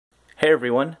Hey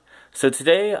everyone, so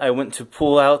today I went to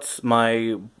pull out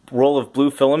my roll of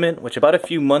blue filament, which I bought a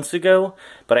few months ago,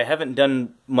 but I haven't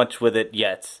done much with it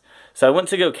yet. So I went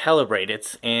to go calibrate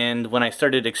it, and when I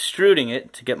started extruding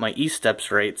it to get my E-steps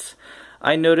rates,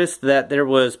 I noticed that there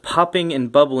was popping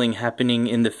and bubbling happening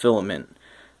in the filament.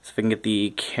 So if I can get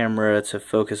the camera to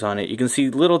focus on it, you can see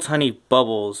little tiny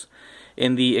bubbles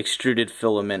in the extruded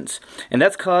filament, and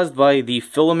that's caused by the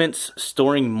filaments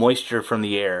storing moisture from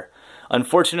the air.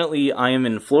 Unfortunately, I am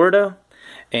in Florida,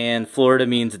 and Florida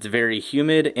means it's very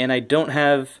humid, and I don't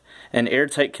have an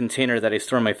airtight container that I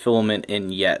store my filament in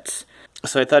yet.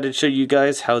 So I thought I'd show you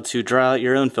guys how to draw out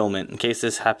your own filament in case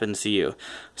this happens to you.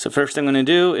 So first thing I'm going to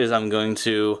do is I'm going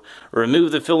to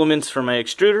remove the filaments from my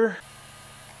extruder.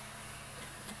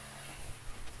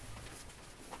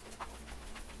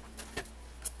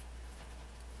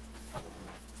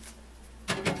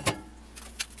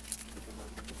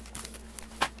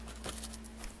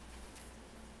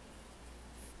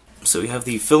 So we have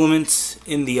the filaments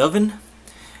in the oven,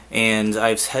 and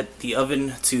I've set the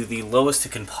oven to the lowest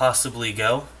it can possibly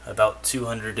go, about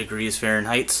 200 degrees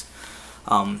Fahrenheit.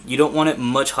 You don't want it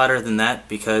much hotter than that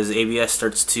because ABS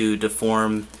starts to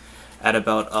deform at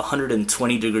about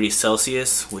 120 degrees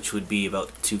Celsius, which would be about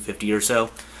 250 or so.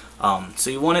 So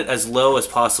you want it as low as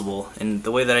possible, and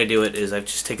the way that I do it is I've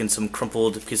just taken some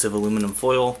crumpled piece of aluminum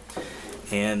foil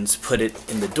and put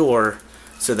it in the door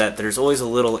so that there's always a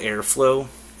little airflow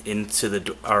into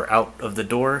the or out of the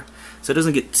door, so it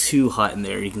doesn't get too hot in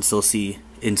there. You can still see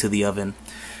into the oven.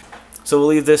 So we'll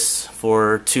leave this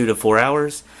for 2 to 4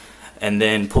 hours and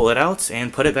then pull it out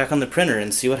and put it back on the printer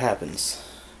and see what happens.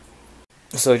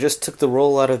 So I just took the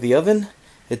roll out of the oven.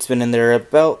 It's been in there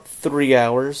about 3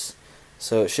 hours,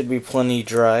 so it should be plenty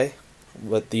dry,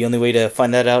 but the only way to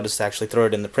find that out is to actually throw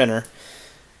it in the printer.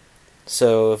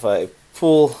 So if I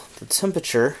pull the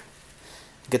temperature,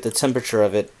 get the temperature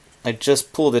of it, I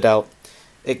just pulled it out.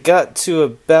 It got to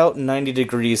about 90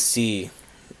 degrees C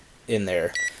in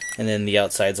there, and then the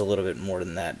outside's a little bit more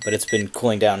than that, but it's been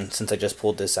cooling down since I just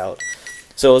pulled this out.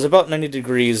 So it was about 90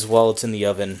 degrees while it's in the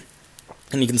oven,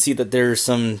 and you can see that there's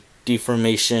some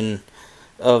deformation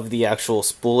of the actual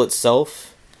spool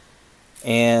itself,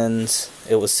 and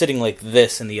it was sitting like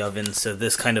this in the oven, so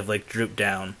this kind of like drooped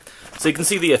down. So you can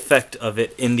see the effect of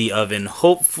it in the oven.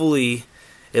 Hopefully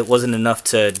it wasn't enough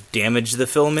to damage the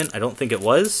filament. I don't think it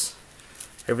was.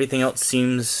 Everything else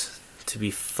seems to be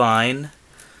fine.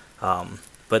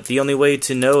 But the only way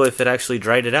to know if it actually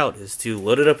dried it out is to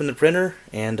load it up in the printer,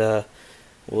 and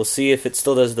we'll see if it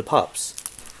still does the pops.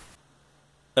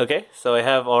 Okay, so I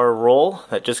have our roll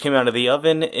that just came out of the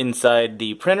oven inside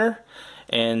the printer,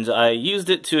 and I used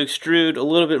it to extrude a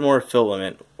little bit more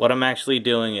filament. What I'm actually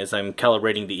doing is I'm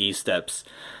calibrating the E-steps.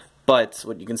 But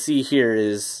what you can see here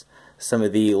is some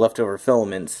of the leftover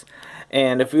filaments,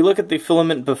 and if we look at the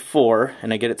filament before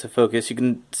and I get it to focus, you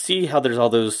can see how there's all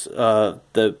those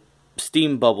the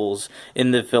steam bubbles in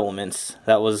the filaments.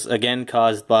 That was again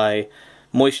caused by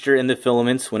moisture in the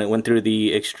filaments when it went through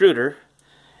the extruder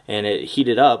and it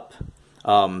heated up.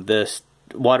 The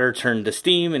water turned to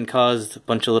steam and caused a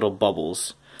bunch of little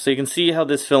bubbles. So you can see how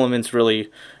this filament's really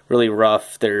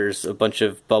rough. There's a bunch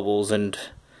of bubbles and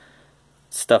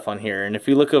stuff on here, and if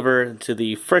you look over to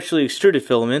the freshly extruded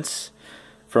filaments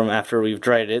from after we've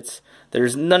dried it,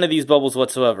 there's none of these bubbles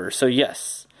whatsoever. So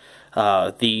yes,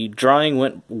 the drying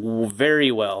went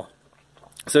very well.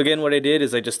 So again, what I did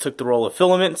is I just took the roll of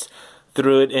filaments,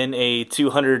 threw it in a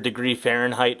 200 degree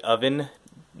Fahrenheit oven.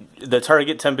 The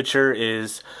target temperature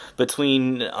is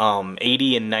between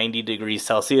 80 and 90 degrees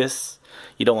Celsius.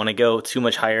 You don't want to go too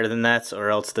much higher than that, or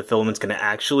else the filament's going to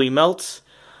actually melt.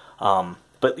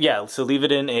 But yeah, so leave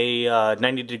it in a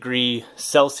 90 degree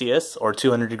Celsius or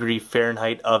 200 degree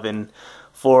Fahrenheit oven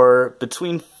for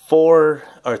between 2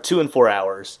 and 4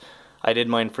 hours. I did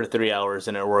mine for 3 hours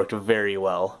and it worked very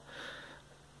well.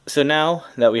 So now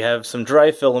that we have some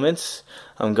dry filaments,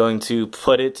 I'm going to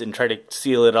put it and try to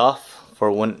seal it off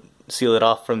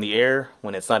from the air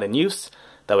when it's not in use.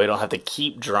 That way I don't have to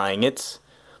keep drying it.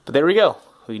 But there we go.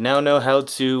 We now know how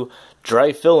to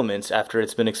dry filaments after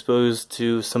it's been exposed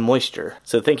to some moisture.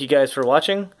 So thank you guys for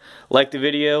watching. Like the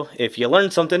video if you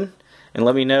learned something, and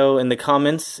let me know in the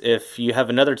comments if you have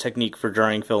another technique for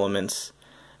drying filaments.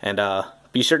 And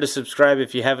be sure to subscribe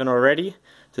if you haven't already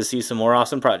to see some more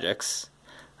awesome projects.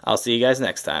 I'll see you guys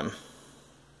next time.